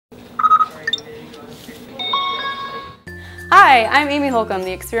Hi, I'm Amy Holcomb,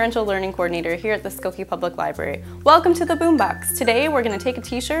 the Experiential Learning Coordinator here at the Skokie Public Library. Welcome to the Boombox. Today we're going to take a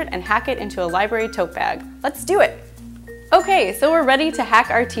t-shirt and hack it into a library tote bag. Let's do it! Okay, so we're ready to hack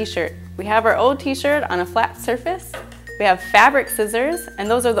our t-shirt. We have our old t-shirt on a flat surface. We have fabric scissors, and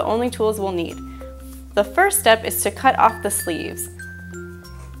those are the only tools we'll need. The first step is to cut off the sleeves.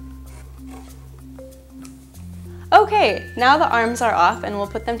 Okay, now the arms are off and we'll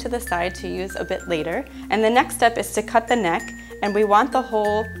put them to the side to use a bit later. And the next step is to cut the neck, and we want the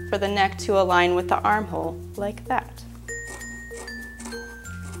hole for the neck to align with the armhole, like that.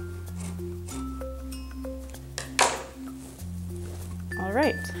 All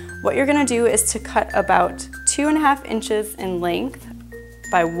right, what you're gonna do is to cut about 2.5 inches in length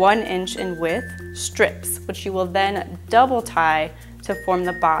by 1 inch in width strips, which you will then double tie to form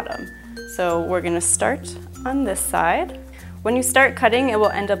the bottom. So we're gonna start on this side. When you start cutting, it will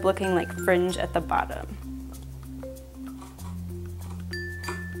end up looking like fringe at the bottom.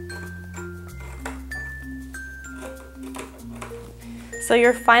 So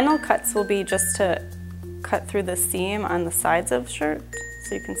your final cuts will be just to cut through the seam on the sides of the shirt.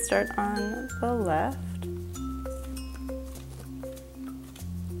 So you can start on the left.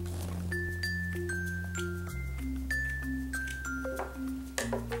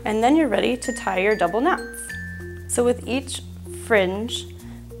 And then you're ready to tie your double knots. So with each fringe,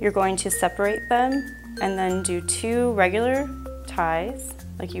 you're going to separate them and then do 2 regular ties,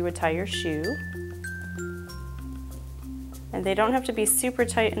 like you would tie your shoe. And they don't have to be super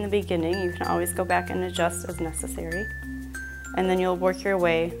tight in the beginning. You can always go back and adjust as necessary. And then you'll work your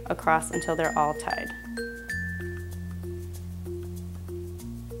way across until they're all tied.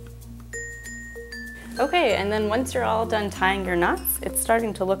 Okay, and then once you're all done tying your knots, it's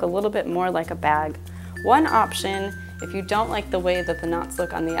starting to look a little bit more like a bag. One option, if you don't like the way that the knots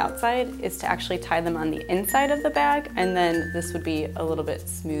look on the outside, is to actually tie them on the inside of the bag, and then this would be a little bit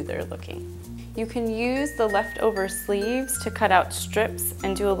smoother looking. You can use the leftover sleeves to cut out strips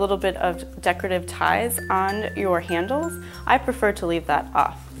and do a little bit of decorative ties on your handles. I prefer to leave that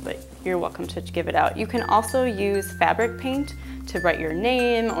off, but you're welcome to give it out. You can also use fabric paint to write your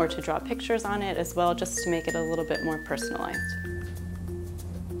name or to draw pictures on it as well, just to make it a little bit more personalized.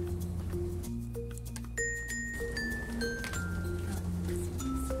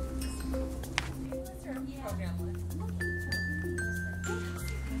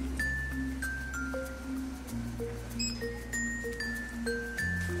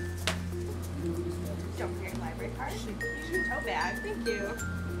 Don't forget your library card. Your tote bag. Thank you.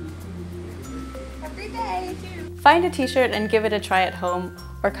 Have a great day. Find a t-shirt and give it a try at home,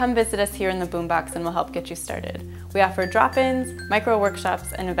 or come visit us here in the Boombox and we'll help get you started. We offer drop-ins, micro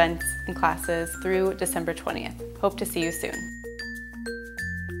workshops, and events and classes through December 20th. Hope to see you soon.